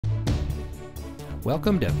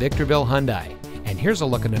Welcome to Victorville Hyundai, and here's a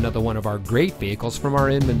look at another one of our great vehicles from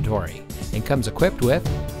our inventory, and comes equipped with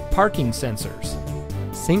parking sensors,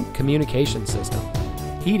 sync communication system,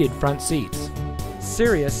 heated front seats,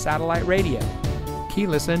 Sirius satellite radio,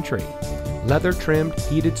 keyless entry, leather trimmed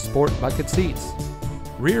heated sport bucket seats,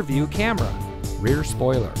 rear view camera, rear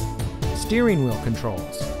spoiler, steering wheel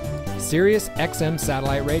controls, Sirius XM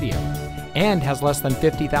satellite radio, and has less than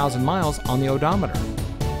 50,000 miles on the odometer.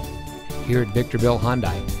 Here at Victorville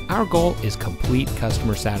Hyundai, our goal is complete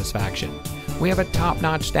customer satisfaction. We have a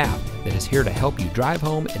top-notch staff that is here to help you drive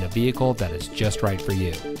home in a vehicle that is just right for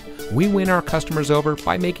you. We win our customers over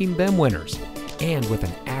by making them winners. And with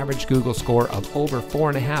an average Google score of over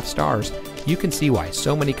 4.5 stars, you can see why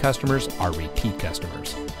so many customers are repeat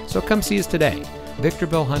customers. So come see us today.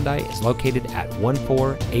 Victorville Hyundai is located at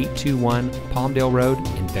 14821 Palmdale Road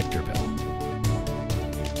in Victorville.